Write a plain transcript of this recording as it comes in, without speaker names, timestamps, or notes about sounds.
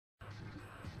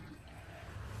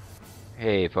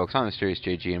Hey folks, I'm Mysterious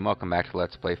JG and welcome back to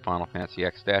Let's Play Final Fantasy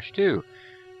X-2.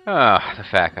 The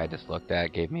fact I just looked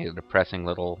at gave me a depressing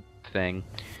little thing.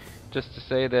 Just to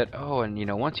say that,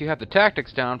 once you have the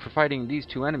tactics down for fighting these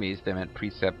two enemies, they meant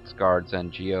Precepts, Guards,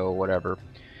 and Geo, whatever,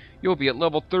 you'll be at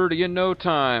level 30 in no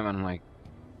time. And I'm like,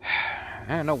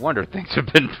 no wonder things have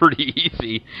been pretty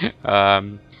easy.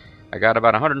 I got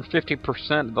about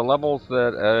 150% of the levels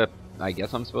that I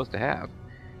guess I'm supposed to have.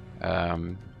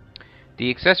 The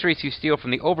accessories you steal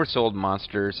from the oversold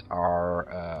monsters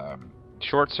are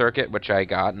Short Circuit, which I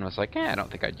got and was like, I don't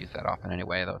think I'd use that often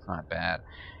anyway, though it's not bad.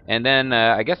 And then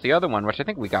I guess the other one, which I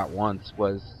think we got once,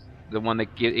 was the one that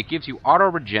it gives you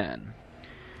auto regen,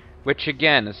 which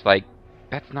again is like,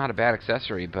 that's not a bad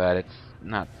accessory, but it's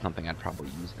not something I'd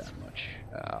probably use that much.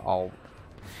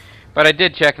 But I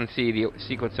did check and see the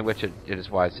sequence in which it is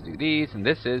wise to do these, and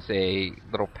this is a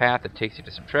little path that takes you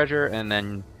to some treasure and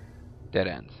then dead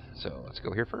ends. So let's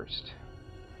go here first.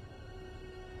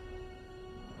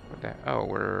 What the? Oh,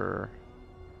 we're...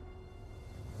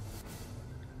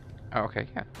 Oh, okay,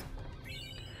 yeah.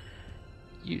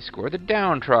 You score the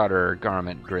Downtrotter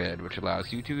garment grid, which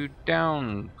allows you to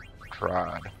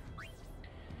downtrod.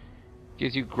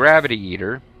 Gives you Gravity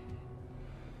Eater.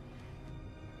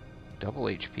 Double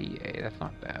HP. Hey, that's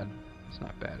not bad. It's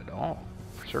not bad at all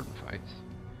for certain fights.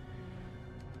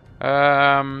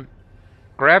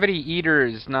 Gravity Eater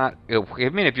is not... I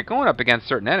mean, if you're going up against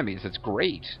certain enemies, it's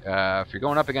great. If you're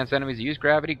going up against enemies that use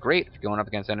gravity, great. If you're going up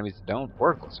against enemies that don't,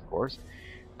 worthless, of course.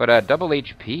 But double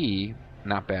HP,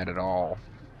 not bad at all.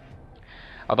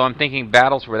 Although I'm thinking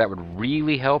battles where that would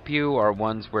really help you are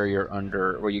ones where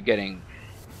where you're getting...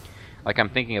 Like, I'm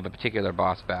thinking of a particular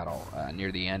boss battle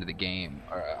near the end of the game,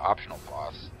 or optional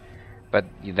boss. But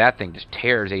that thing just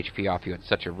tears HP off you at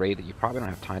such a rate that you probably don't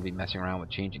have time to be messing around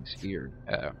with changing sphere,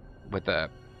 with the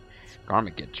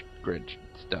garment grid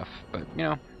stuff. But, we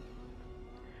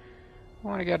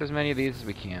want to get as many of these as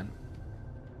we can.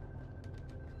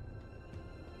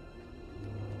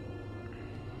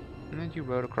 And then you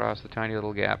rode across the tiny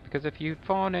little gap, because if you'd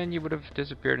fallen in, you would have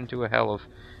disappeared into a hell of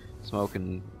smoke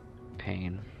and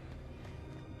pain,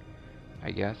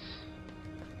 I guess.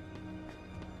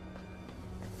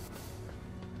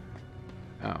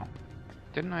 Oh.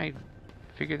 Didn't I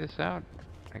figure this out?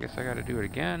 I guess I gotta do it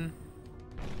again.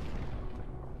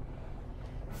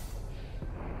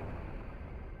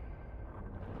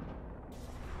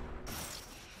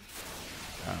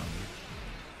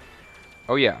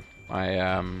 Oh yeah,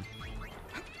 I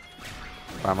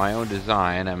by my own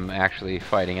design, I'm actually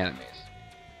fighting enemies.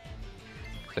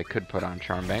 So I could put on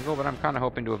Charm Bangle, but I'm kind of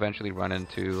hoping to eventually run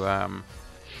into the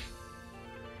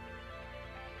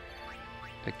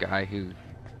guy who...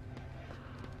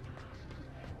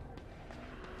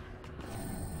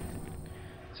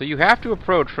 So you have to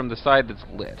approach from the side that's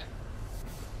lit.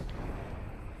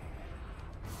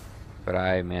 But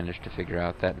I managed to figure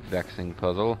out that vexing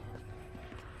puzzle.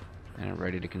 And I'm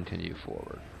ready to continue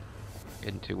forward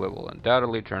into what will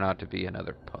undoubtedly turn out to be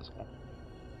another puzzle.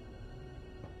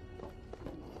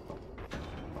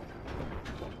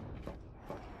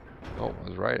 Oh, I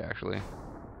was right, actually.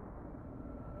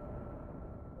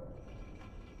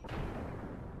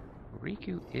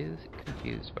 Riku is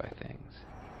confused by things.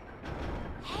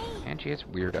 And she has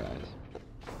weird eyes.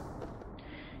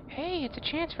 Hey, it's a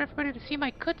chance for everybody to see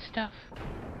my good stuff.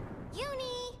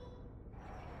 Uni!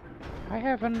 I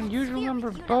have an unusual number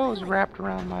of bows wrapped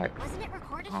around my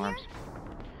arms.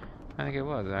 I think it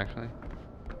was, actually.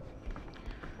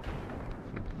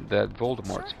 That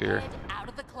Voldemort spear. Out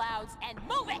of the clouds and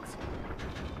move it!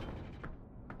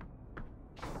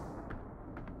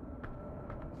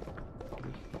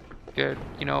 Good.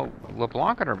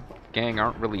 LeBlanc and her gang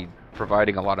aren't really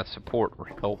providing a lot of support or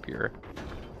help here.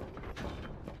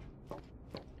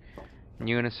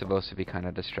 Yuna is supposed to be kind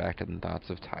of distracted in thoughts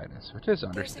of Titus, which is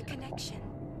understandable. There's a connection.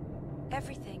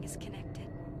 Everything is connected.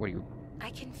 What, are you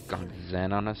I can feel gone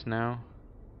zen on us now?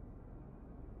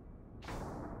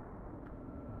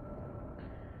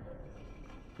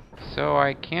 So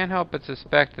I can't help but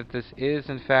suspect that this is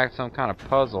in fact some kind of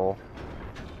puzzle.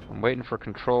 I'm waiting for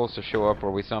controls to show up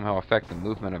where we somehow affect the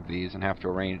movement of these and have to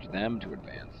arrange them to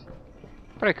advance.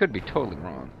 But I could be totally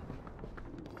wrong.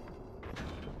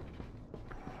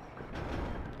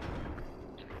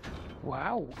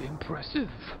 Wow, impressive.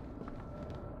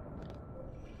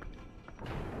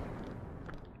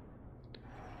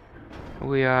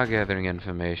 We are gathering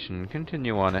information.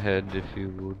 Continue on ahead if you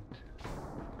would.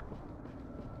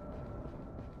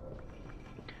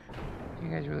 You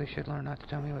guys really should learn not to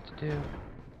tell me what to do.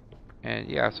 And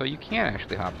yeah, so you can't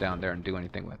actually hop down there and do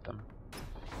anything with them.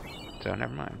 So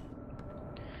never mind.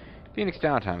 Phoenix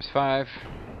down ×5.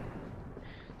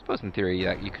 suppose in theory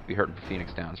you could be hurting for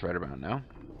Phoenix Downs right about now.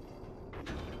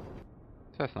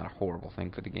 So that's not a horrible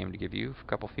thing for the game to give you, a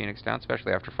couple Phoenix Downs,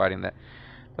 especially after fighting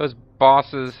those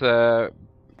bosses,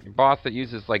 boss that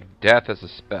uses like death as a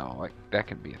spell. Like that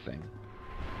can be a thing.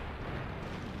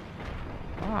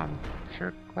 Oh, I'm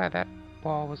sure glad that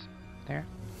ball was there.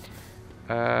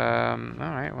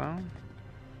 Alright, well.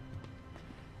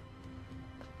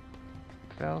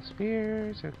 Fell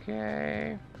spears,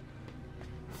 okay.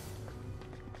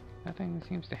 Nothing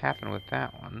seems to happen with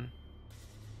that one.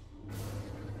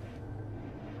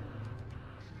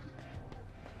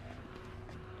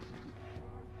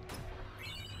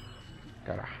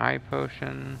 Got a high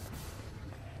potion.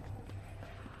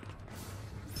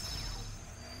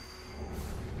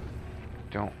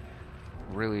 Don't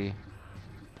really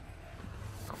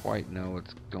quite know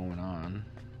what's going on.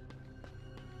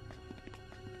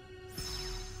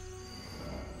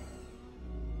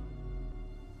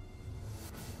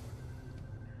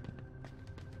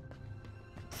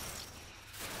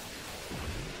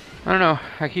 I don't know.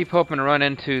 I keep hoping to run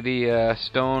into the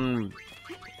stone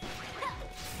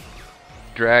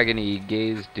dragony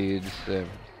gaze dudes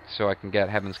so I can get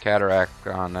Heaven's Cataract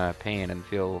on pain and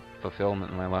feel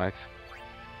fulfillment in my life.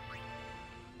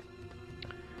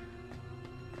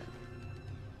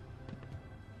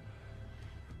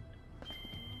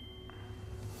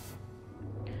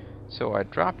 So I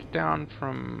dropped down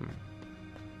from...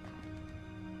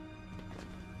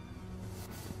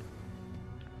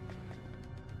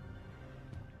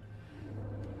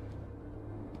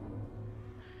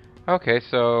 Okay,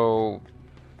 so...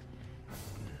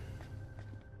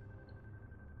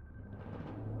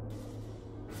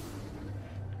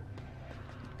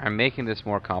 I'm making this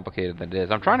more complicated than it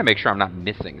is. I'm trying to make sure I'm not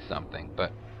missing something,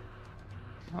 but...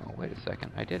 Oh, wait a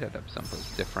second. I did end up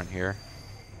someplace different here.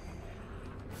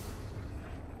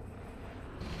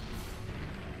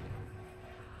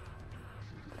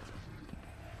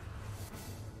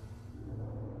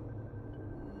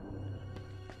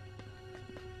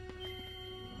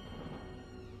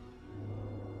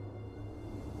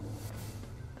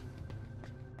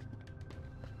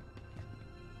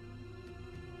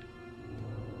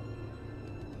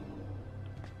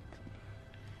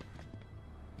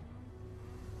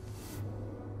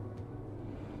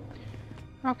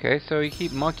 Okay, so you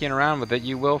keep monkeying around with it,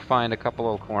 you will find a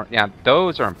couple of corners. Yeah,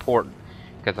 those are important,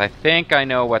 because I think I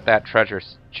know what that treasure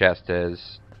chest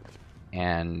is,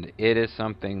 and it is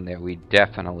something that we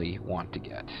definitely want to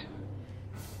get.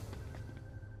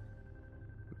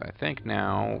 But I think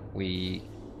now we...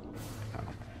 Oh,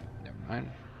 never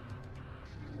mind.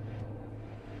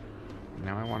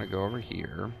 Now I want to go over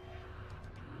here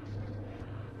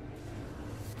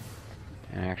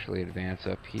and actually advance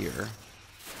up here.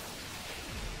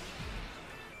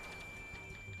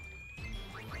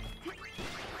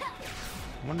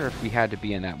 I wonder if we had to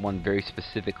be in that one very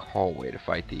specific hallway to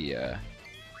fight the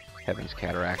Heaven's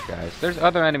Cataract guys. There's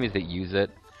other enemies that use it.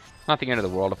 It's not the end of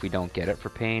the world if we don't get it for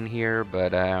pain here,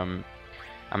 but I'm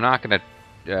not going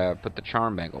to put the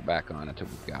charm bangle back on until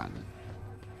we've gotten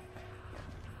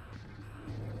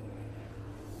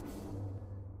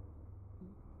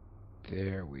it.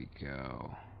 There we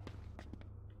go.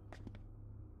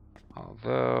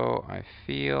 Although I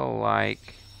feel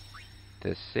like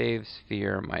this save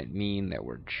sphere might mean that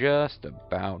we're just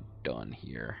about done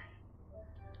here.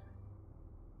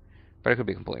 But I could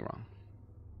be completely wrong.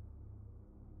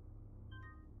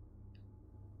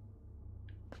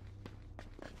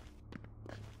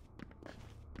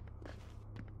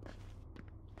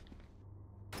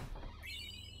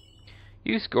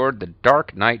 You scored the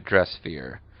Dark Knight dress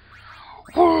sphere.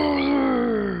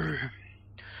 The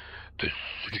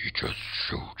city just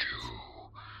showed you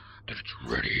that it's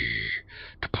ready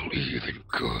to believe in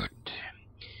good.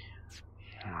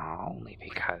 Only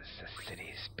because the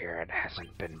city spirit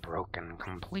hasn't been broken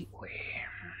completely.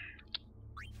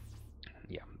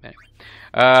 Yeah,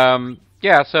 anyway.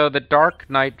 Yeah, so the Dark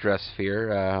Knight dress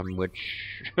sphere, which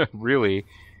really,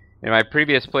 in my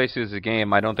previous playthroughs of the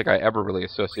game, I don't think I ever really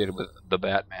associated with the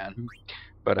Batman.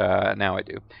 But now I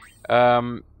do.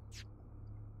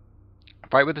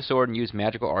 Fight with a sword and use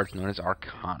magical arts known as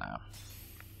Arcana.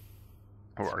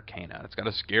 Or Arcana. It's got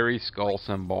a scary skull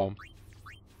symbol.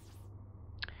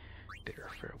 Bitter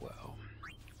farewell.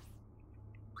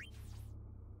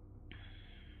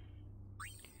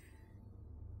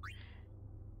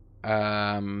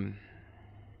 I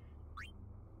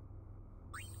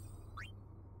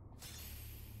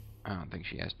don't think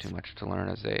she has too much to learn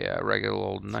as a regular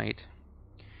old knight.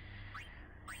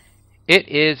 It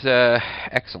is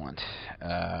excellent.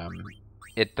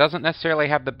 It doesn't necessarily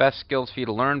have the best skills for you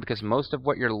to learn because most of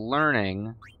what you're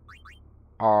learning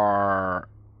are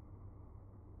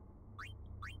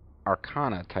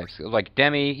Arcana type skills. Like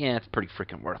Demi, yeah, it's pretty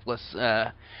freaking worthless.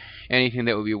 Anything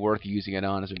that would be worth using it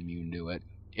on is immune to it.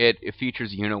 It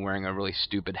features Yuna wearing a really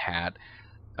stupid hat,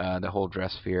 the whole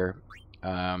dress sphere.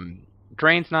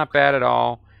 Drain's not bad at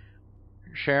all.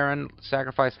 Sharon,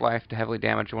 sacrifice life to heavily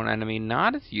damage one enemy.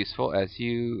 Not as useful as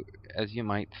you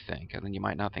might think, and then you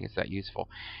might not think it's that useful.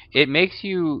 It makes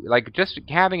you, like, just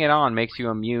having it on makes you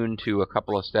immune to a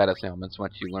couple of status ailments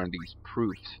once you learn these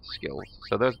proof skills.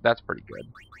 So that's pretty good.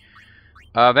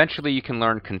 Eventually you can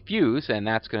learn Confuse, and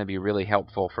that's going to be really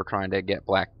helpful for trying to get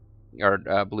black or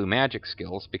blue magic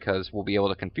skills, because we'll be able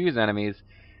to confuse enemies,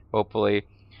 hopefully,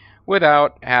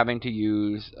 without having to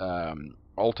use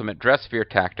ultimate dress sphere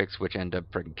tactics, which end up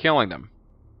freaking killing them.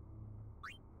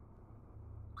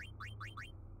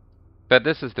 But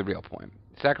this is the real point.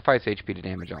 Sacrifice HP to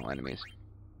damage all enemies.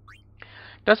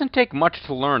 Doesn't take much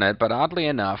to learn it, but oddly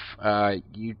enough,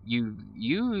 you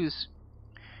use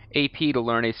AP to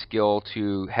learn a skill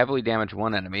to heavily damage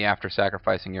one enemy after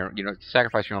sacrificing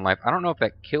sacrifice your own life. I don't know if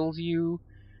that kills you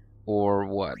or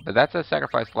what, but that says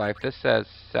sacrifice life. This says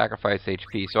sacrifice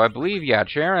HP. So I believe, yeah,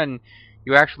 Sharon,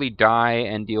 you actually die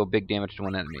and deal big damage to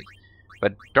one enemy.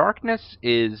 But Darkness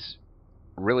is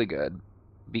really good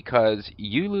because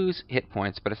you lose hit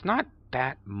points, but it's not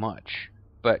that much.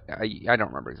 But I don't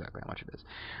remember exactly how much it is.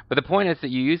 But the point is that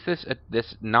you use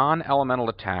this non-elemental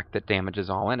attack that damages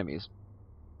all enemies.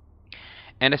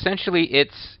 And essentially,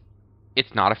 it's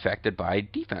not affected by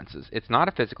defenses. It's not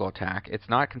a physical attack. It's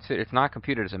not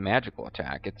computed as a magical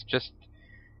attack. It's just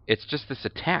this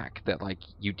attack that, like,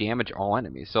 you damage all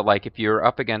enemies. So, like, if you're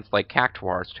up against, like,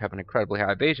 Cactuars, which have an incredibly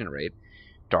high evasion rate,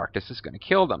 Darkness is going to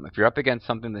kill them. If you're up against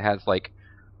something that has, like,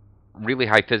 really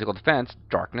high physical defense,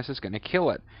 Darkness is going to kill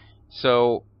it.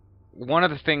 So one of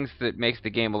the things that makes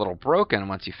the game a little broken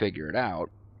once you figure it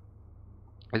out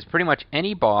is pretty much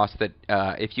any boss that,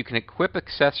 if you can equip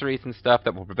accessories and stuff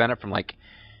that will prevent it from, like,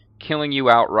 killing you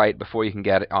outright before you can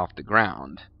get it off the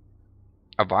ground.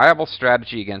 A viable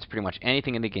strategy against pretty much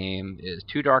anything in the game is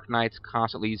 2 Dark Knights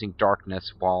constantly using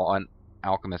Darkness while an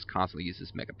Alchemist constantly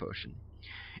uses Mega Potion.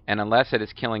 And unless it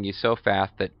is killing you so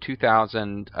fast that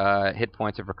 2,000 hit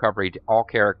points of recovery to all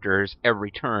characters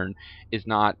every turn is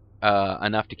not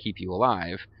enough to keep you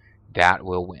alive, that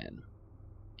will win.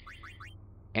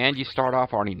 And you start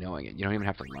off already knowing it. You don't even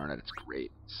have to learn it. It's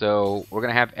great. So we're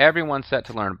going to have everyone set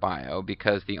to learn Bio,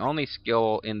 because the only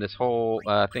skill in this whole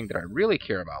thing that I really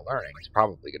care about learning is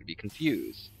probably going to be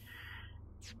Confuse.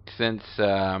 Since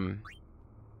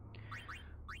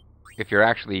if you're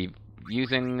actually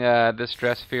using this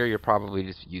dress sphere, you're probably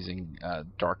just using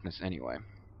Darkness anyway.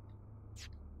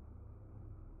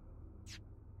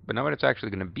 But nobody's actually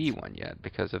going to be one yet,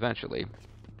 because eventually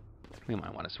we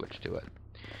might want to switch to it,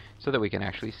 so that we can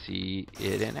actually see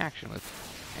it in action with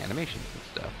animations and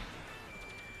stuff.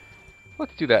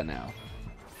 Let's do that now.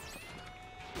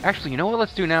 Actually, you know what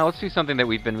let's do now? Let's do something that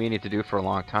we've been meaning to do for a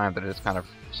long time, that I just kind of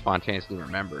spontaneously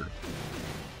remembered.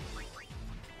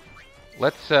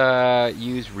 Let's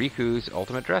use Riku's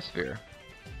ultimate dress sphere.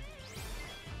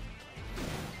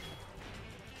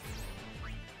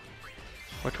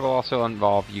 Which will also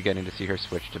involve you getting to see her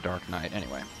switch to Dark Knight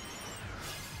anyway.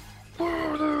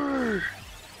 Further!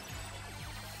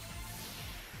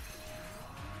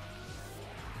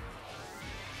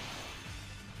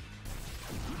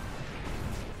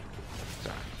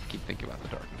 Sorry, keep thinking about the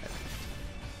Dark Knight.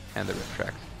 And the rip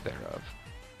tracks thereof.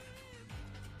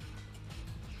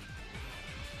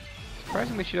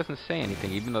 Surprisingly, she doesn't say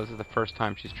anything, even though this is the first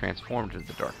time she's transformed into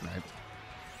the Dark Knight.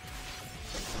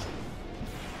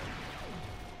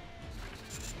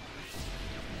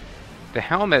 The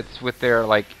helmets, with their,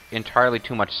 like, entirely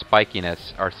too much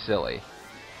spikiness, are silly.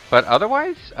 But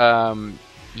otherwise,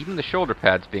 even the shoulder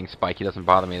pads being spiky doesn't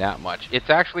bother me that much. It's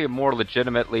actually a more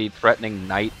legitimately threatening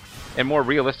knight, and more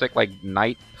realistic, like,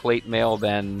 knight plate mail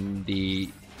than the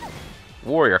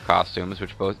warrior costumes,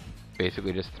 which both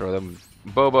basically just throw them.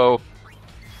 Bobo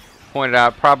pointed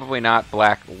out, probably not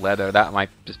black leather. That might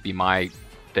just be my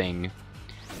thing.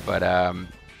 But,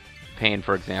 Pain,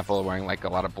 for example, wearing, like, a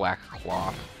lot of black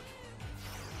cloth.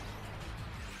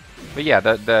 But yeah,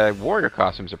 the warrior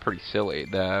costumes are pretty silly.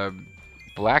 The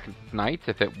Black Knights,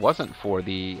 if it wasn't for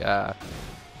the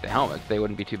helmets, they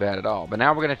wouldn't be too bad at all. But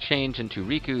now we're going to change into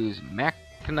Riku's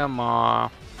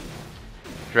Mechnama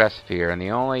dress sphere, and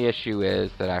the only issue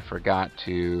is that I forgot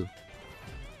to...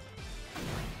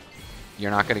 You're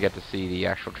not going to get to see the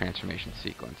actual transformation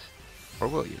sequence. Or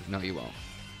will you? No, you won't.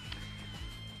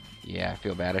 Yeah, I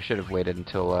feel bad. I should have waited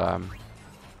until...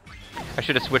 I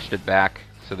should have switched it back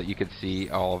so that you could see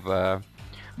all of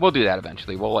We'll do that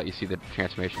eventually. We'll let you see the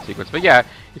transformation sequence. But yeah,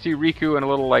 you see Riku in a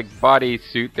little like body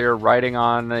suit there riding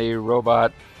on a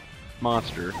robot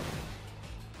monster.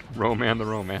 Roman the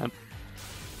Roman.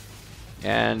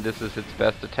 And this is its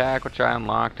best attack, which I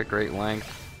unlocked at great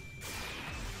length.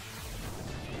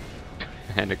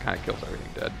 And it kind of kills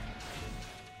everything dead.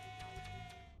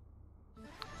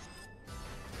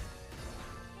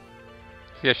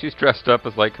 Yeah, she's dressed up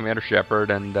as like Commander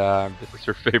Shepard, and this is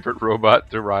her favorite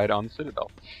robot to ride on the Citadel.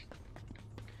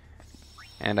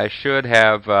 And I should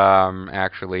have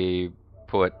actually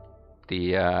put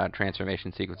the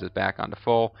transformation sequences back onto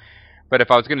full. But if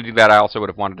I was going to do that, I also would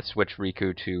have wanted to switch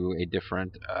Riku to a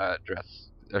different dress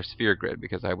or sphere grid,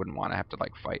 because I wouldn't want to have to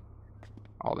like fight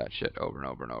all that shit over and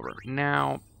over and over.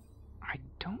 Now, I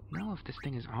don't know if this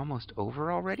thing is almost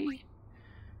over already,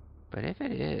 but if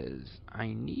it is, I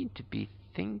need to be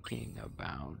thinking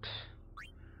about...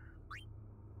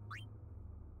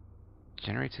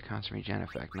 Generates a constant regen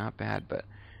effect, not bad, but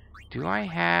do I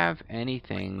have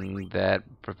anything that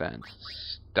prevents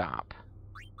stop?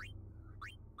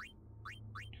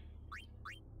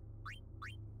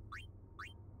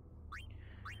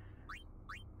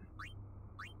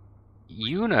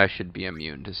 Yuna should be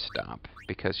immune to stop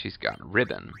because she's got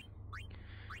ribbon.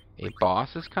 A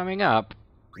boss is coming up,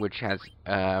 which has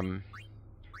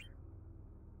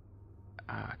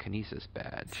Kinesis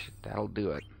badge. That'll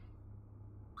do it.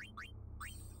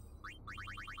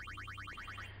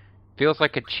 Feels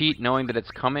like a cheat knowing that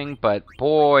it's coming, but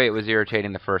boy, it was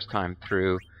irritating the first time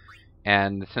through.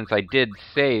 And since I did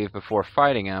save before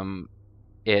fighting him,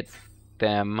 I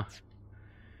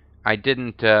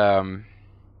didn't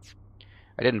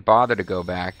bother to go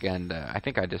back, and I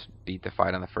think I just beat the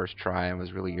fight on the first try and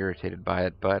was really irritated by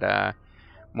it. But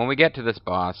when we get to this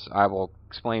boss, I will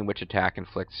explain which attack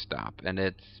inflicts stop, and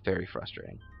it's very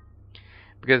frustrating.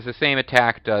 Because the same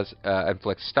attack does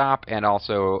inflict stop and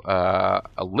also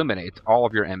eliminates all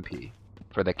of your MP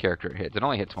for the character it hits. It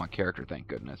only hits one character, thank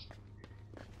goodness.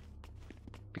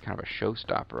 Be kind of a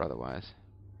showstopper otherwise.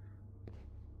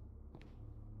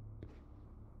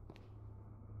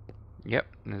 Yep,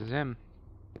 this is him.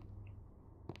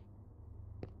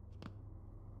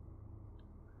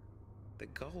 The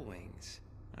gull wings.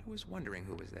 I was wondering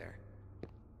who was there.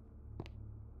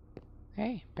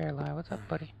 Hey, Bearlie, what's up,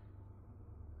 buddy?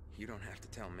 You don't have to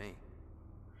tell me.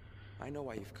 I know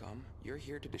why you've come. You're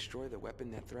here to destroy the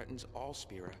weapon that threatens all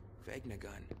Spira,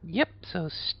 Vegnagun. Yep, so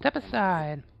step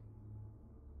aside.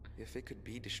 If it could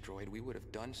be destroyed, we would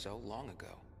have done so long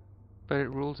ago. But it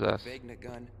rules us.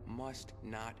 Vegnagun must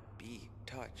not be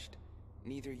touched.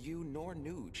 Neither you nor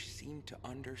Nuge seem to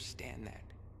understand that.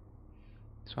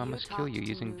 So I must kill you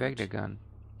using Vegnagun.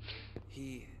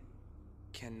 He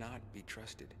cannot be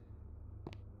trusted.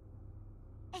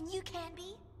 And you can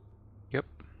be? Yep.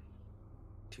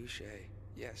 Touche.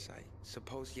 Yes, I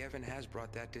suppose Yevon has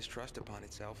brought that distrust upon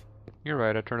itself. You're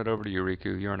right, I turn it over to you,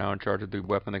 Riku. You are now in charge of the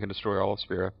weapon that can destroy all of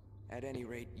Spira. At any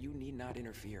rate, you need not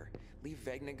interfere. Leave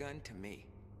Vegnagun to me.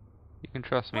 You can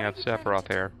trust me, I have Sephiroth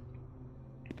hair.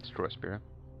 Destroy Spira.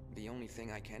 The only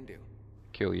thing I can do.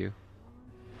 Kill you.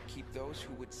 Keep those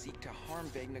who would seek to harm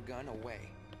Vegnagun away.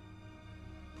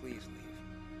 Please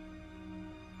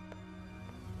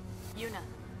leave. Yuna.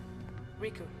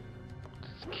 Riku.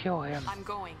 Just kill him. I'm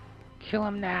going. Kill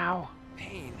him now.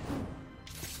 Pain.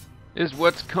 Is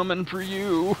what's coming for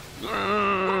you. What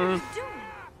are you doing?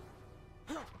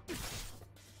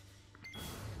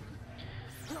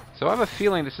 So I have a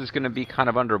feeling this is going to be kind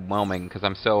of underwhelming because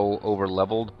I'm so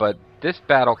over-leveled, but this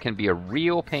battle can be a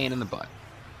real pain in the butt.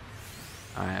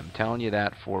 I am telling you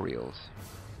that for reals.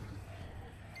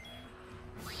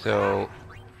 So,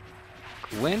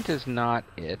 Glint is not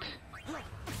it.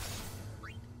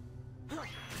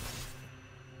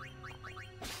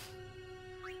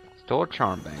 Stole a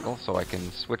Charm Bangle, so I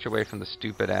can switch away from the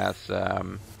stupid-ass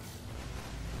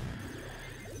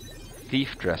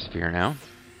Thief Dress Sphere now.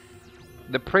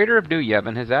 The Praetor of New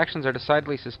Yevon, his actions are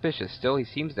decidedly suspicious. Still, he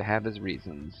seems to have his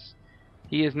reasons.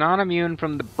 He is not immune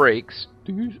from the breaks.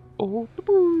 These are the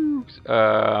breaks.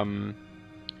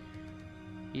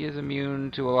 He is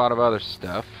immune to a lot of other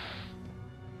stuff.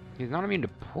 He's not immune to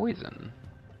poison.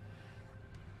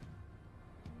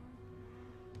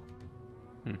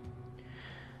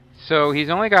 So he's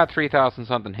only got 3,000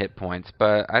 something hit points,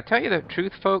 but I tell you the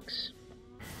truth, folks,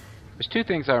 there's two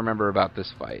things I remember about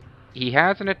this fight. He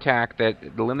has an attack that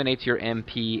eliminates your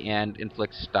MP and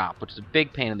inflicts stop, which is a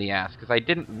big pain in the ass, because I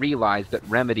didn't realize that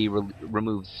Remedy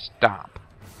removes stop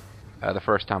the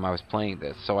first time I was playing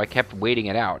this, so I kept waiting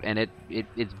it out, and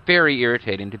it's very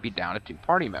irritating to be down to 2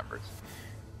 party members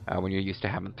when you're used to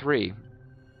having 3.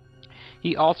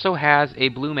 He also has a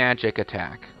blue magic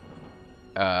attack.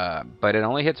 But it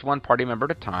only hits one party member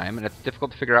at a time, and it's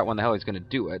difficult to figure out when the hell he's going to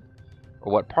do it,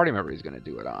 or what party member he's going to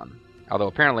do it on. Although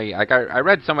apparently, like I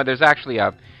read somewhere, there's actually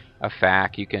a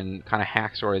FAQ. You can kind of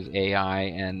hacksaw his AI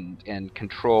and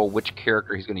control which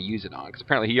character he's going to use it on. Because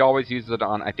apparently he always uses it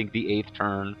on, I think, the 8th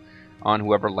turn, on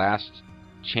whoever last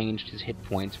changed his hit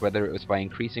points, whether it was by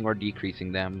increasing or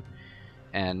decreasing them,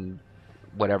 and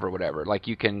whatever. Like,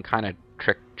 you can kind of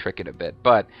trick it a bit.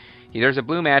 But there's a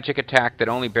blue magic attack that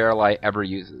only Barreleye ever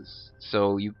uses,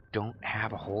 so you don't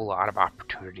have a whole lot of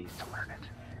opportunities to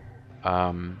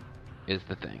learn it, is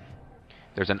the thing.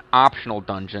 There's an optional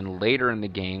dungeon later in the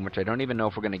game, which I don't even know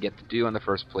if we're going to get to do in the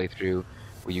first playthrough,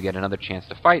 where you get another chance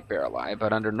to fight Barreleye,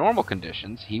 but under normal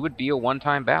conditions, he would be a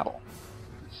one-time battle.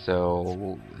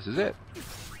 So, this is it.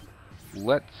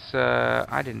 Let's,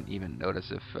 I didn't even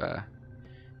notice if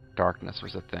darkness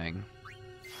was a thing.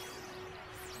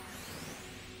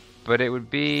 But it would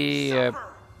be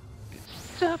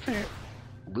Suffer.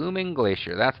 Looming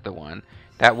Glacier, that's the one.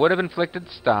 That would have inflicted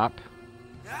stop.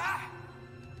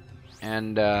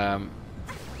 And Demi,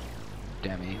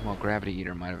 well, Gravity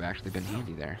Eater might have actually been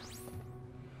handy there.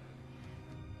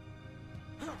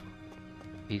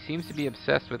 He seems to be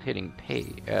obsessed with hitting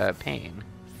pain.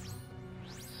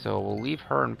 So we'll leave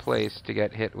her in place to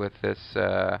get hit with this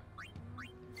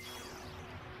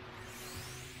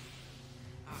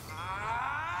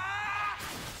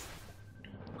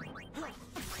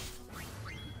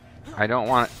I don't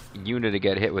want Yuna to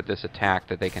get hit with this attack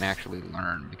that they can actually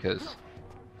learn, because...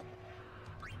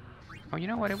 Oh, you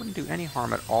know what? It wouldn't do any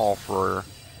harm at all for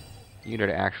Yuna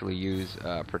to actually use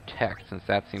Protect, since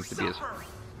that seems to be his...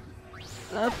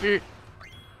 Suffer!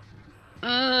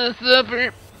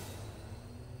 Suffer!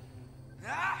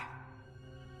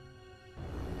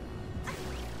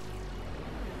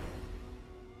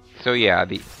 So yeah,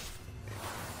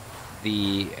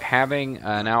 the having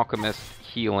an alchemist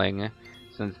healing,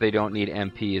 since they don't need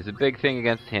MP, is a big thing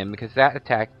against him, because that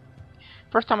attack...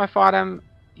 First time I fought him,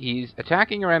 he's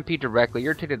attacking your MP directly,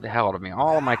 irritated the hell out of me.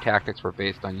 All of my tactics were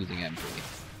based on using MP.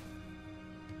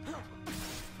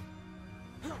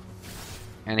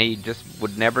 And he just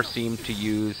would never seem to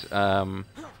use... Now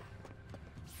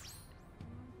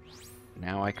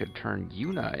I could turn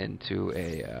Yuna into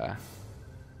a...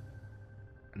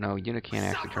 No, Yuna can't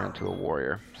actually turn into a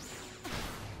warrior.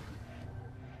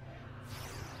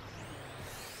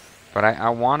 But I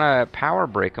want to power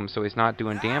break him so he's not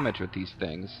doing damage with these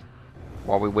things,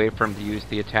 while we wait for him to use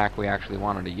the attack we actually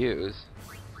wanted to use.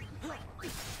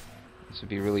 This would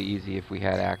be really easy if we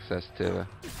had access to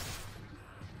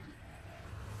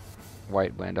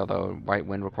White Wind, although White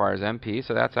Wind requires MP,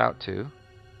 so that's out too.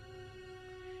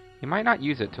 He might not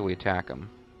use it till we attack him.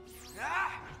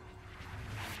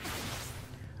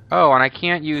 Oh, and I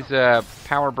can't use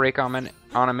power break on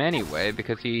him anyway,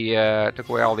 because he took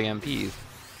away all the MPs.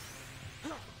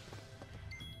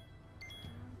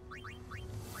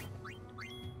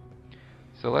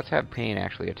 So let's have Pain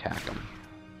actually attack him.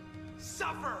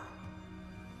 Suffer!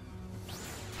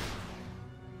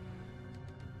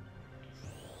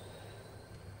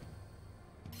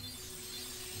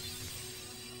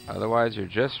 Otherwise, you're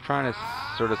just trying to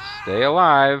sort of stay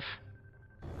alive.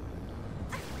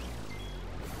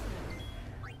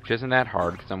 Which isn't that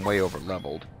hard, because I'm way over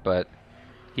leveled, but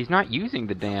he's not using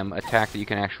the damn attack that you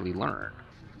can actually learn.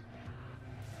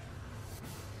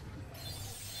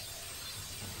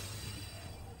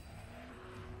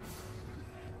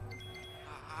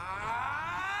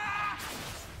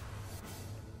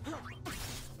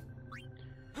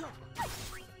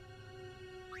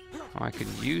 Oh, I could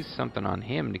use something on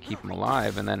him to keep him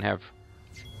alive, and then have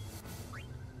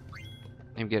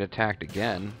him get attacked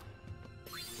again.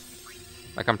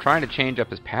 Like, I'm trying to change up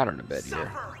his pattern a bit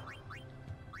here.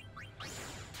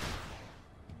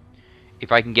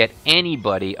 If I can get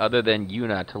anybody other than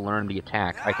Yuna to learn the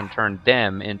attack, I can turn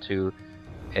them into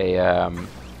a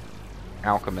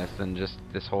alchemist, and just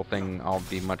this whole thing, I'll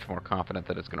be much more confident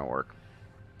that it's going to work.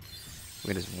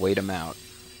 We can just wait him out.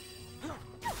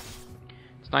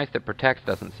 It's nice that Protect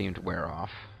doesn't seem to wear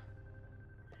off.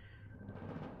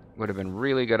 Would have been a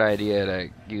really good idea to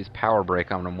use Power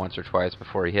Break on him once or twice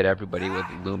before he hit everybody with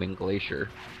Looming Glacier.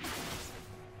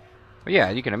 But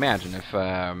yeah, you can imagine if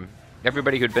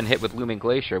everybody who'd been hit with Looming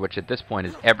Glacier, which at this point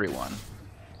is everyone,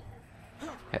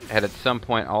 had at some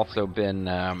point also been...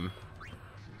 Ooh,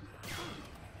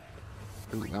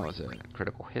 that was a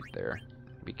critical hit there.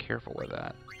 Be careful with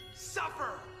that. Suffer!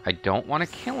 I don't want to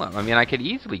kill him. I mean, I could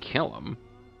easily kill him.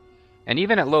 And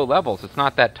even at low levels, it's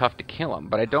not that tough to kill him.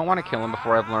 But I don't want to kill him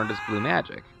before I've learned his blue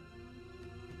magic.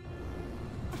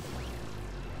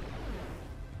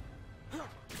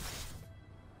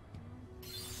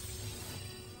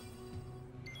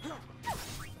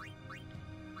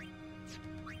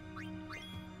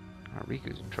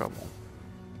 Riku's in trouble.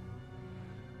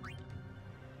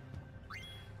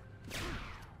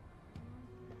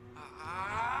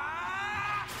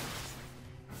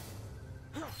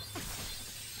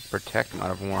 Protect might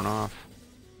have worn off.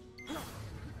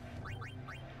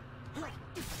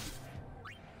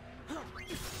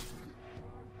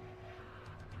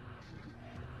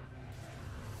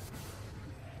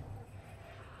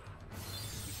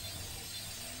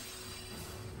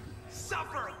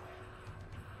 Suffer!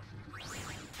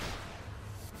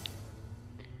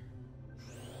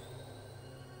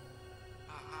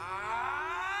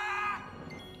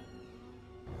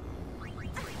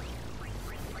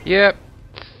 Yep.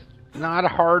 Not a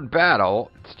hard battle.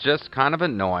 It's just kind of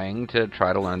annoying to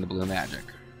try to learn the blue magic.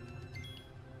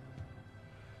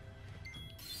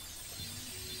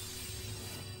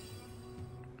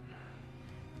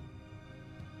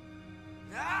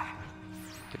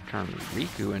 To turn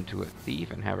Riku into a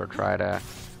thief and have her try to...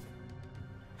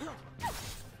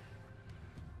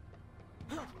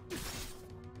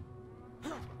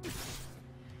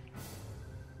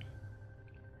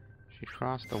 She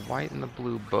crossed the white and the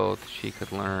blue both. She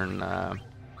could learn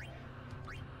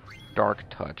Dark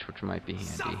Touch, which might be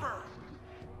handy.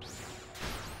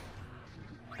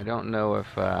 I don't know if...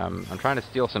 I'm trying to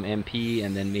steal some MP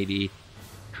and then maybe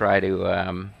try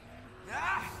to...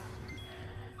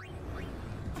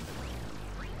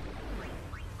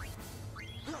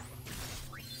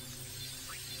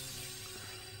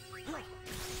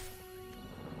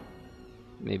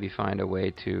 maybe find a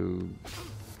way to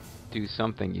do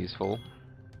something useful.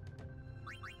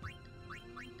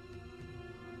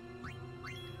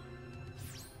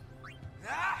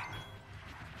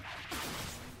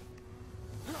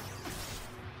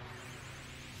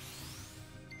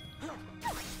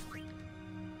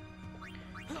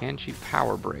 Can she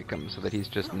power break him so that he's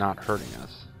just not hurting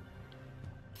us?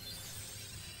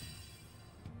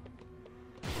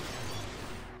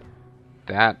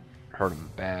 That hurt him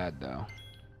bad, though.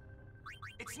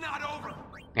 It's not over.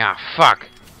 Ah, fuck!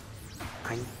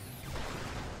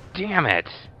 Damn it!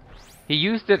 He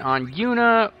used it on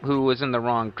Yuna, who was in the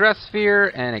wrong dress sphere,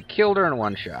 and it killed her in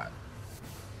one shot.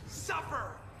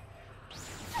 Suffer.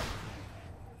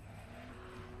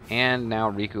 And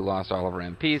now Riku lost all of her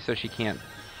MP, so she can't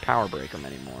power break him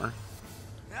anymore.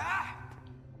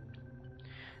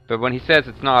 But when he says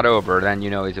it's not over, then you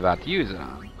know he's about to use it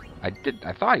on him.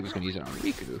 I thought he was going to use it on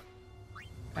Riku,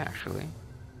 actually.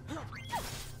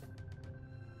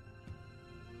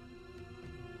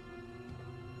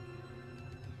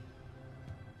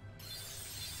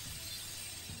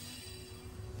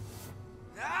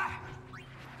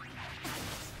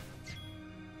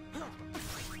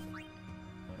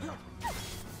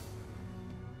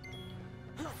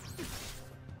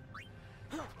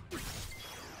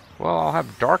 Well, I'll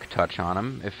have Dark Touch on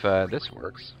him if this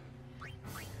works.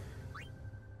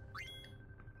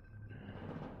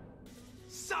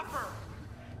 Suffer.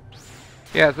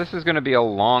 Yeah, this is going to be a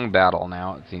long battle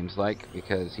now, it seems like,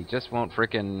 because he just won't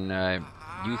frickin'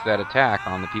 use that attack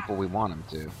on the people we want him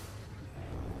to.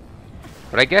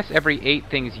 But I guess every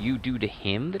 8 things you do to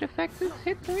him that affects his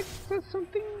hit points does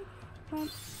something.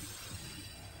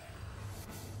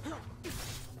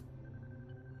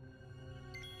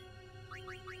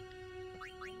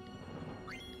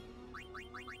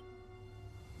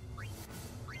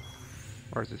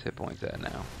 Where's his hit points at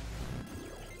now?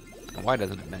 Why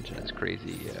doesn't it mention his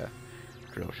crazy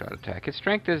drill shot attack? His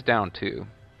strength is down too.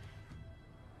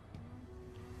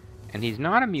 And he's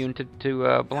not immune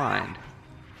to blind.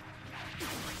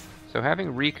 So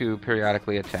having Riku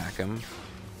periodically attack him...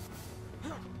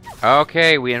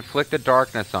 Okay, we inflicted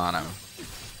darkness on him.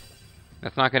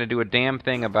 That's not going to do a damn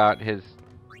thing about his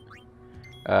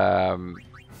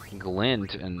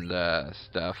glint and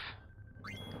stuff.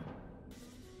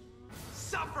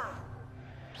 Suffer.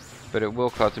 But it will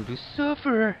cause him to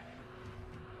suffer.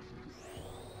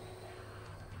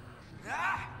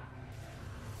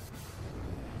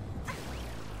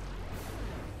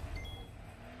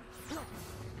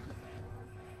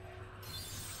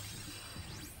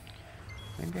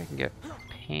 Maybe I can get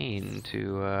Pain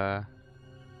to,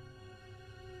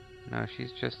 No,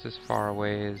 she's just as far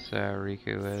away as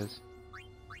Riku is.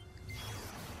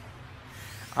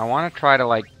 I want to try to,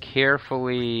 like,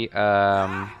 carefully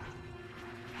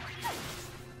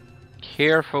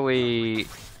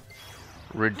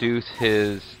reduce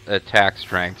his attack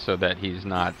strength so that he's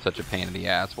not such a pain in the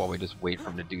ass while we just wait for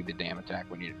him to do the damn attack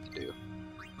we need him to do.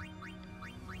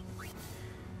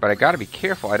 But I gotta be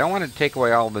careful. I don't want to take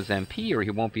away all of his MP or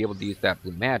he won't be able to use that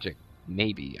blue magic.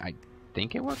 Maybe. I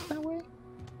think it works that way?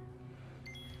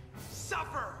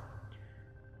 Suffer.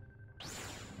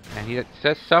 And he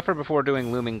says suffer before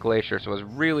doing Looming Glacier, so I was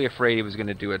really afraid he was going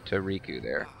to do it to Riku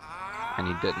there. And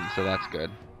he didn't, so that's good.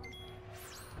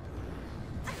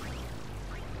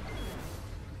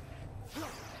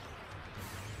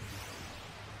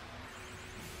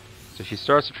 So she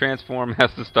starts to transform,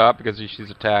 has to stop because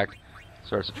she's attacked,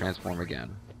 starts to transform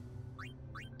again.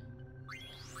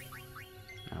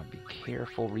 Now be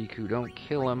careful, Riku, don't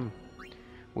kill him.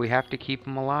 We have to keep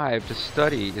him alive to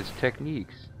study his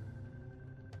techniques.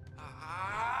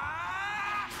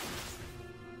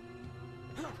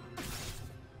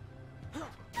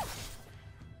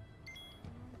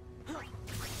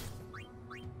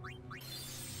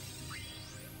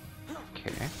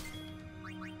 Okay.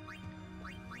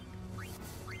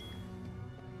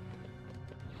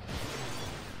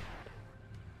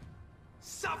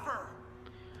 Suffer!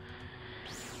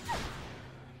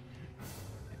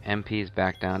 MP's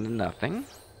back down to nothing.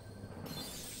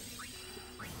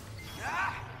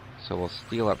 So we'll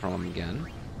steal it from him again.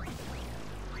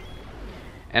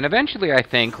 And eventually, I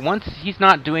think, once he's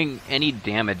not doing any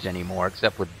damage anymore,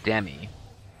 except with Demi,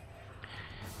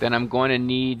 then I'm going to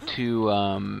need to,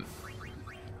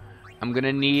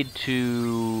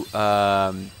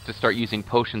 to start using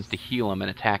potions to heal him and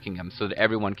attacking him so that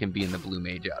everyone can be in the blue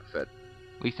mage outfit.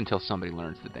 At least until somebody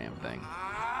learns the damn thing.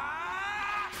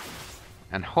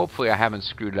 And hopefully I haven't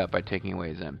screwed it up by taking away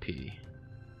his MP.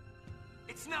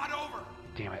 It's not over!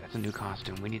 Damn it, that's a new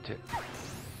costume. We need to...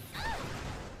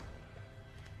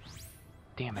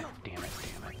 Damn it, damn it,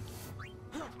 damn it.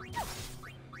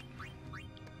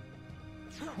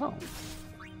 Whoa.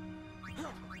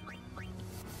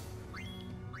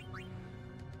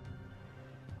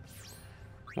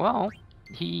 Well,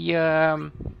 he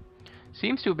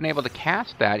seems to have been able to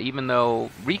cast that, even though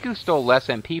Riku stole less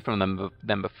MP from them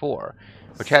than before,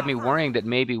 which had me worrying that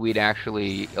maybe we'd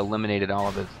actually eliminated all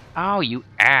of his... Oh, you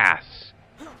ass!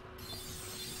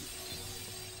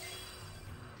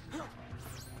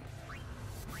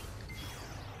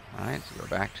 Alright, so go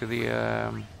back to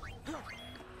the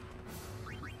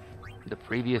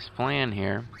previous plan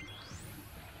here.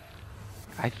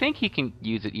 I think he can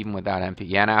use it even without MP.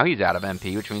 Yeah, now he's out of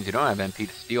MP, which means you don't have MP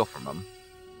to steal from him.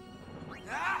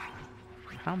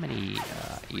 How many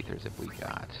ethers have we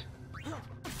got?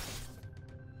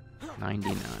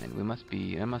 99. There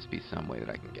must be some way that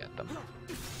I can get them.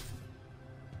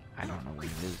 I don't know what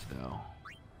it is though.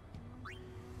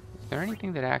 Is there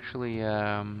anything that actually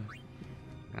I'm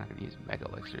not gonna use mega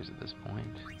elixirs at this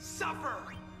point. Suffer!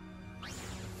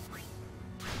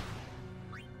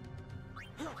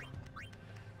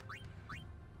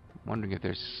 Wondering if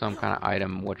there's some kind of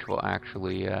item which will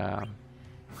actually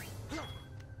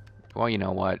well, you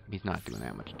know what? He's not doing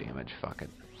that much damage. Fuck it.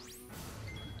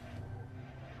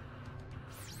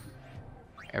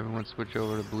 Everyone switch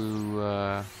over to blue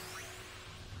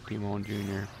Timon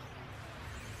Jr.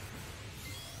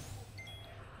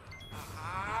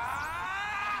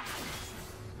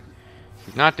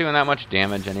 He's not doing that much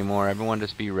damage anymore. Everyone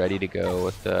just be ready to go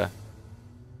with the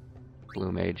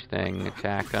blue mage thing.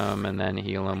 Attack him and then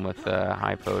heal him with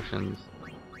high potions.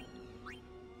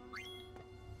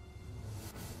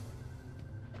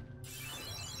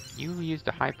 You used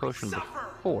a high potion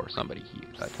before somebody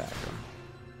attacked him.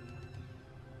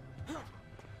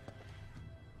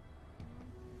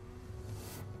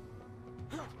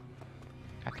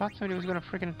 I thought somebody was gonna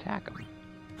freaking attack him.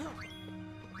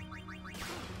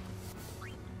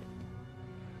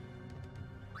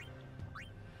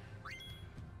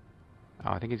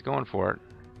 Oh, I think he's going for it.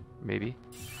 Maybe.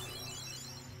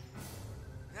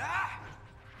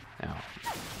 No.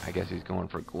 I guess he's going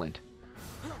for Glint.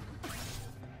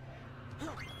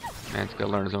 Man's gotta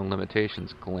learn his own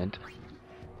limitations, Glint.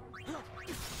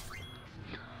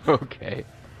 Okay.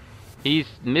 He's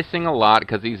missing a lot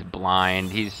because he's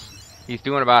blind. He's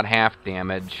doing about half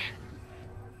damage.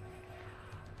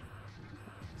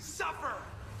 Suffer!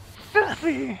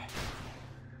 Suffer!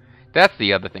 That's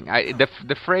the other thing.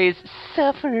 The phrase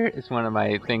 "suffer" is one of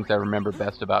my things I remember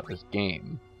best about this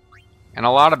game. And a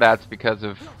lot of that's because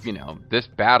of, you know, this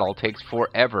battle takes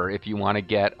forever if you want to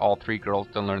get all three girls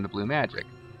to learn the blue magic.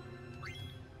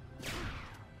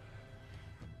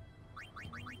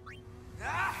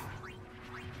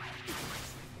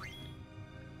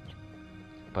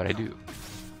 But I do.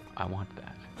 I want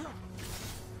that.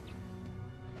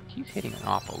 He's hitting an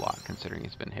awful lot considering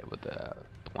he's been hit with the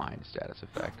blind status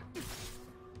effect.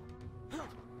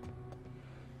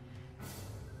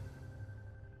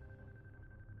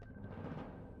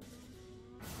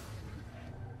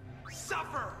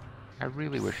 Suffer! I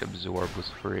really wish Absorb was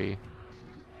free.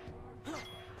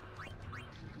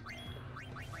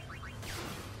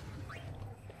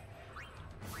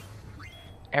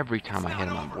 Every time I hit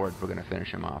him on board, we're gonna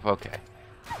finish him off. Okay.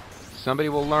 Somebody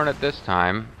will learn it this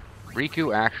time.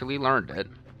 Riku actually learned it.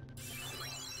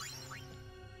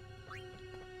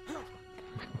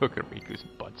 Look at Riku's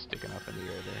butt sticking up in the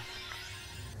air there.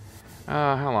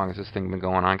 How long has this thing been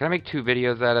going on? Can I make 2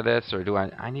 videos out of this, or do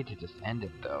I need to just end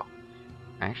it, though?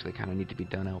 I actually kind of need to be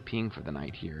done LPing for the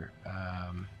night here.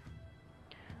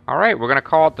 Alright, we're going to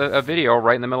call it a video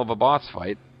right in the middle of a boss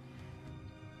fight.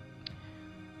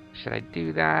 Should I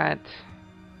do that?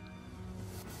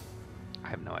 I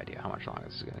have no idea how much longer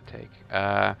this is going to take.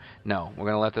 No, we're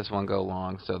going to let this one go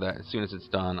long so that as soon as it's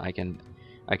done, I can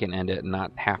end it and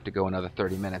not have to go another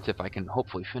 30 minutes if I can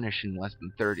hopefully finish in less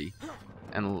than 30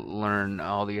 and learn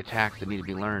all the attacks that need to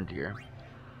be learned here.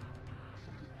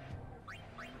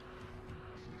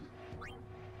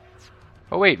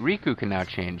 Oh wait, Riku can now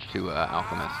change to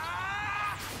Alchemist.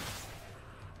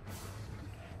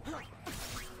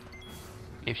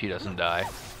 If she doesn't die.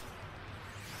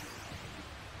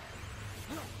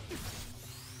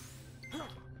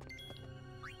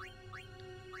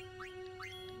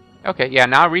 Okay, yeah,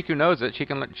 now Riku knows it. She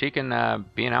can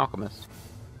be an alchemist.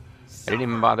 I didn't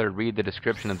even bother to read the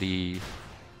description of the...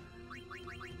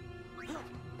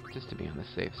 just to be on the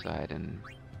safe side, and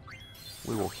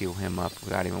we will heal him up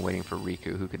without even waiting for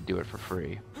Riku, who could do it for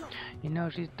free. You know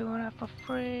she's doing it for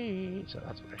free! So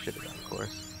that's what I should have done, of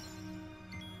course.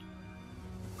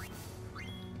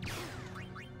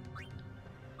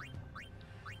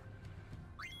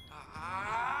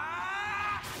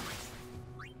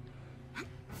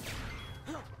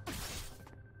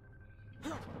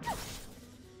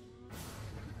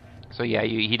 So yeah,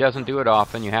 he doesn't do it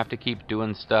often. You have to keep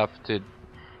doing stuff to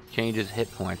change his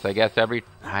hit points. I guess I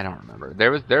don't remember.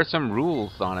 There's some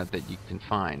rules on it that you can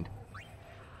find.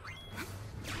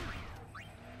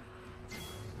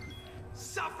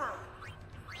 Suffer.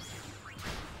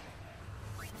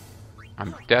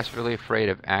 I'm desperately afraid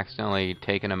of accidentally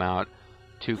taking him out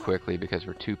too quickly because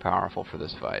we're too powerful for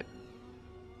this fight.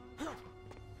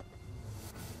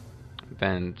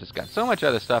 Then just got so much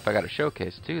other stuff I got to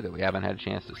showcase too that we haven't had a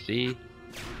chance to see.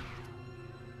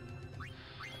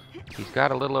 He's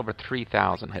got a little over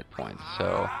 3,000 hit points,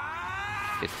 so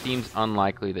it seems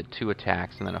unlikely that 2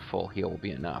 attacks and then a full heal will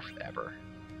be enough ever.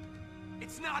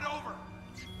 It's not over.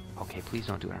 Okay, please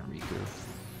don't do it on Riku.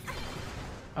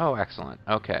 Oh, excellent.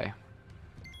 Okay.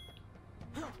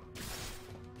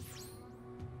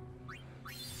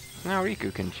 Now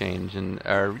Riku can change,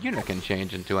 or Yuna can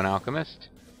change into an alchemist.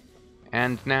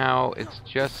 And now it's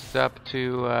just up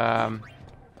to,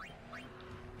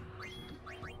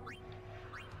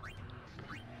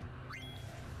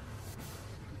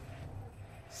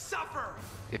 Suffer.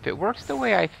 if it works the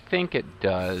way I think it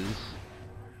does,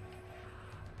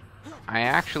 I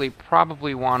actually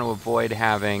probably want to avoid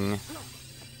having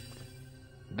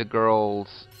the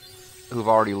girls who've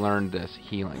already learned this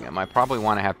healing him. I probably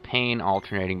want to have Pain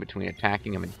alternating between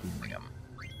attacking him and healing him.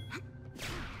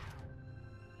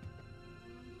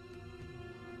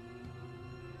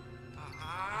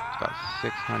 About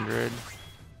 600.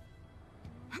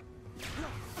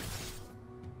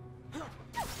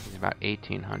 He's about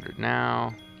 1,800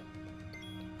 now.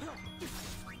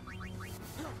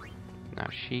 Now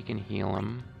she can heal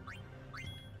him.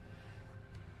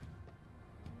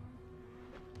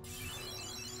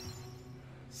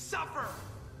 Suffer.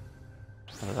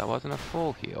 Oh, that wasn't a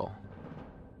full heal.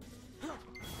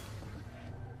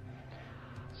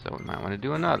 So we might want to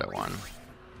do another one.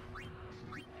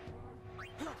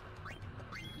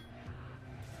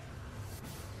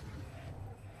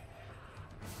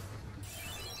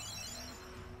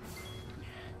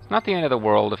 Not the end of the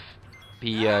world if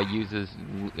he uses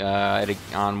it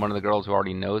on one of the girls who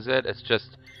already knows it. It's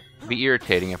just it'd be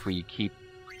irritating if we keep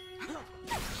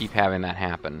having that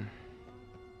happen.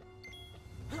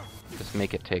 Just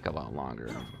make it take a lot longer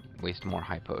and waste more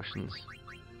high potions,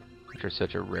 which are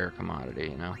such a rare commodity,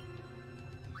 you know.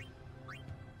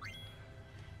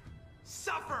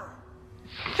 Suffer.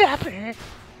 Suffer.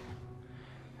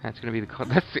 That's gonna be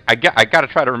the. I gotta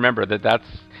try to remember that's.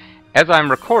 As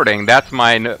I'm recording, that's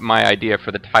my idea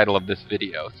for the title of this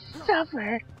video.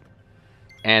 Suffer.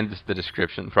 And just the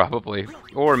description, probably.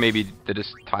 Or maybe the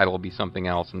title will be something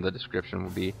else and the description will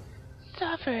be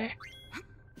Suffer.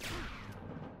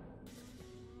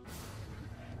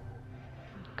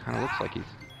 Kind of looks like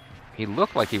he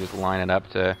looked like he was lining up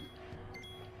to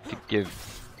give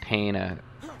Pain a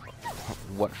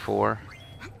what for.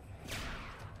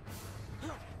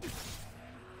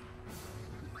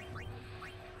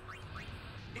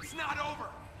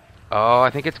 Oh, I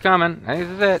think it's coming. I think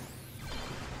this is it.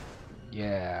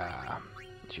 Yeah.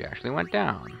 She actually went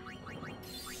down.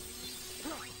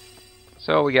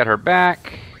 So we get her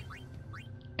back,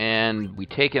 and we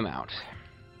take him out.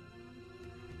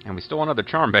 And we stole another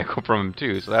charm bangle from him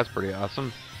too, so that's pretty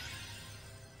awesome.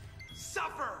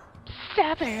 Suffer!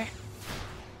 Suffer!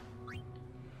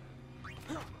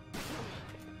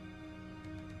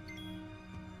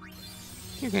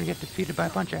 You're gonna get defeated by a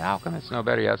bunch of alchemists. No,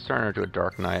 better yet, let's turn her into a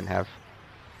Dark Knight and have...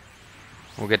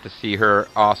 We'll get to see her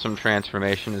awesome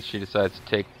transformation as she decides to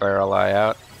take Barrel Eye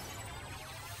out.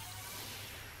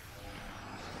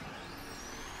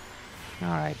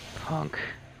 Alright, punk.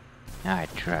 I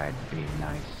tried being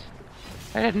nice.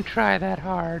 I didn't try that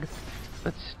hard,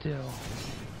 but still.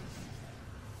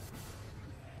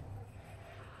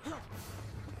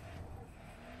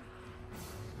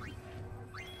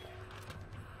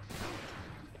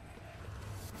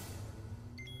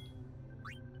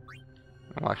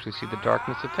 We'll actually see the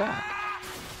darkness attack.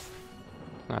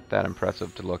 Not that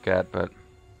impressive to look at, but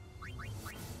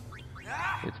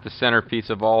it's the centerpiece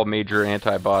of all major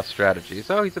anti-boss strategies.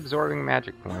 Oh, he's absorbing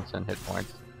magic points and hit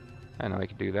points. I know he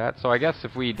could do that. So I guess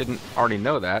if we didn't already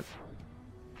know that,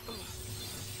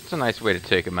 it's a nice way to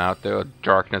take him out, though.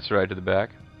 Darkness right to the back.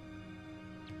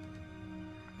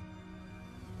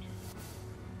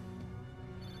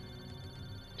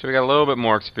 So we got a little bit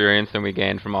more experience than we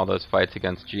gained from all those fights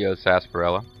against Geo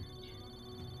Sarsaparilla.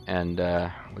 And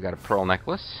we got a pearl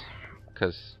necklace,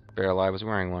 because Barrel Eye was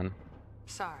wearing one.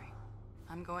 Sorry.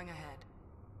 I'm going ahead.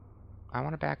 I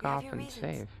want to back You have off your and reasons.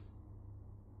 save.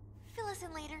 Fill us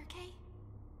in later, okay?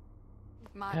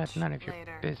 Much That's none of your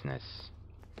later. business.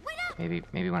 Wait up!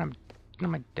 Maybe when I'm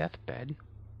on my deathbed.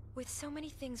 With so many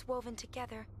things woven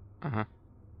together, Uh-huh.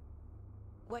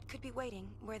 what could be waiting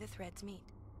where the threads meet?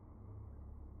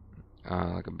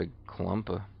 Like a big clump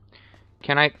of...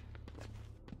 Can I...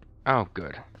 Oh,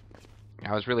 good.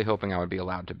 I was really hoping I would be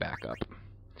allowed to back up.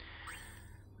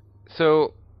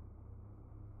 So...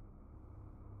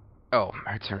 Oh,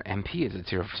 her MP is at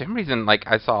 0. For some reason, like,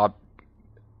 I thought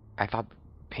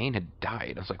Pain had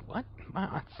died. I was like, what?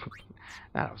 Wow.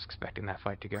 Not I was expecting that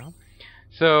fight to go.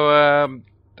 So,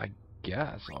 I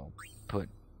guess I'll put...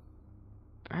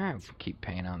 keep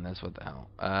Pain on this. What the hell?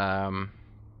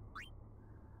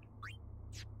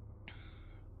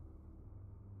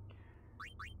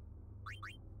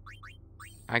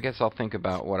 I guess I'll think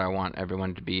about what I want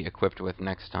everyone to be equipped with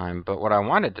next time. But what I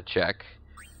wanted to check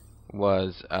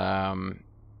was gun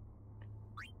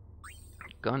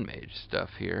mage stuff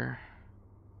here.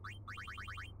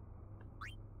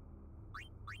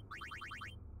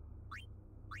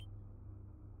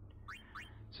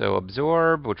 So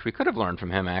absorb, which we could have learned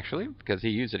from him actually, because he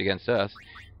used it against us.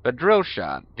 But drill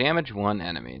shot, damage one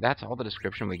enemy. That's all the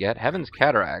description we get. Heaven's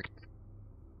Cataract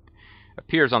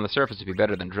appears on the surface to be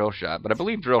better than drill shot, but I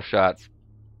believe drill shot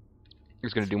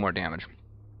is going to do more damage.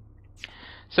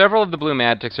 Several of the blue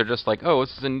magics are just like, oh,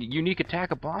 this is a unique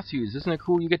attack a boss uses. Isn't it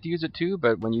cool you get to use it too?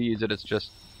 But when you use it, it's just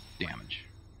damage.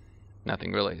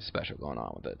 Nothing really special going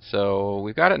on with it. So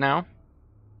we've got it now.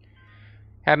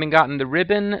 Having gotten the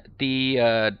ribbon,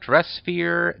 the dress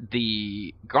sphere,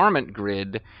 the garment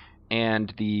grid,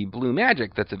 and the blue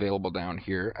magic that's available down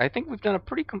here, I think we've done a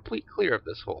pretty complete clear of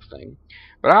this whole thing.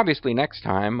 But obviously next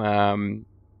time,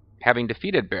 having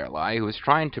defeated Barrel Eye, who was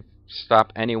trying to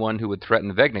stop anyone who would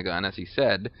threaten Vegnagun, as he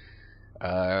said,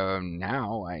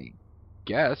 now I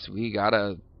guess we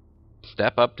gotta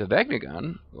step up to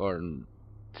Vegnagun, or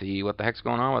see what the heck's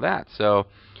going on with that. So,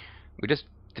 we just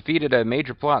defeated a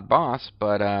major plot boss,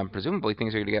 but presumably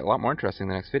things are going to get a lot more interesting in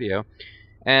the next video.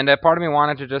 And part of me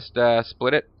wanted to just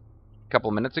split it a couple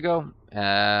of minutes ago, but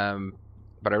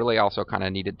I really also kind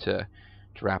of needed to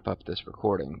wrap up this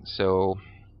recording. So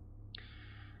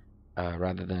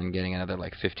rather than getting another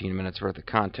like 15 minutes worth of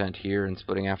content here and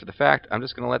splitting after the fact, I'm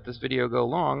just going to let this video go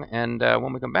long, and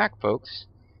when we come back, folks,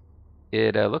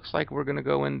 it looks like we're going to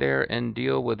go in there and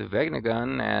deal with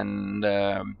Vegnagun, and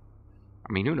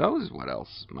I mean, who knows what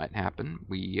else might happen.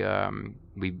 We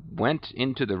went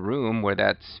into the room where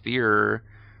that sphere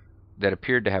that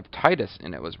appeared to have Titus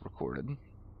in it was recorded.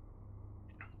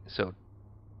 So,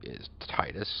 is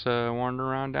Titus wandering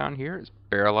around down here? Is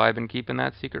Barrel Eye been keeping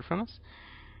that secret from us?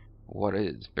 What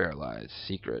is Barrel Eye's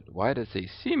secret? Why does a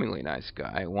seemingly nice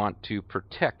guy want to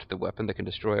protect the weapon that can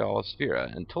destroy all of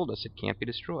Sphera and told us it can't be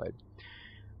destroyed?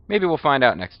 Maybe we'll find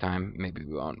out next time. Maybe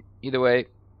we won't. Either way,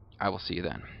 I will see you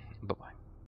then. Bye-bye.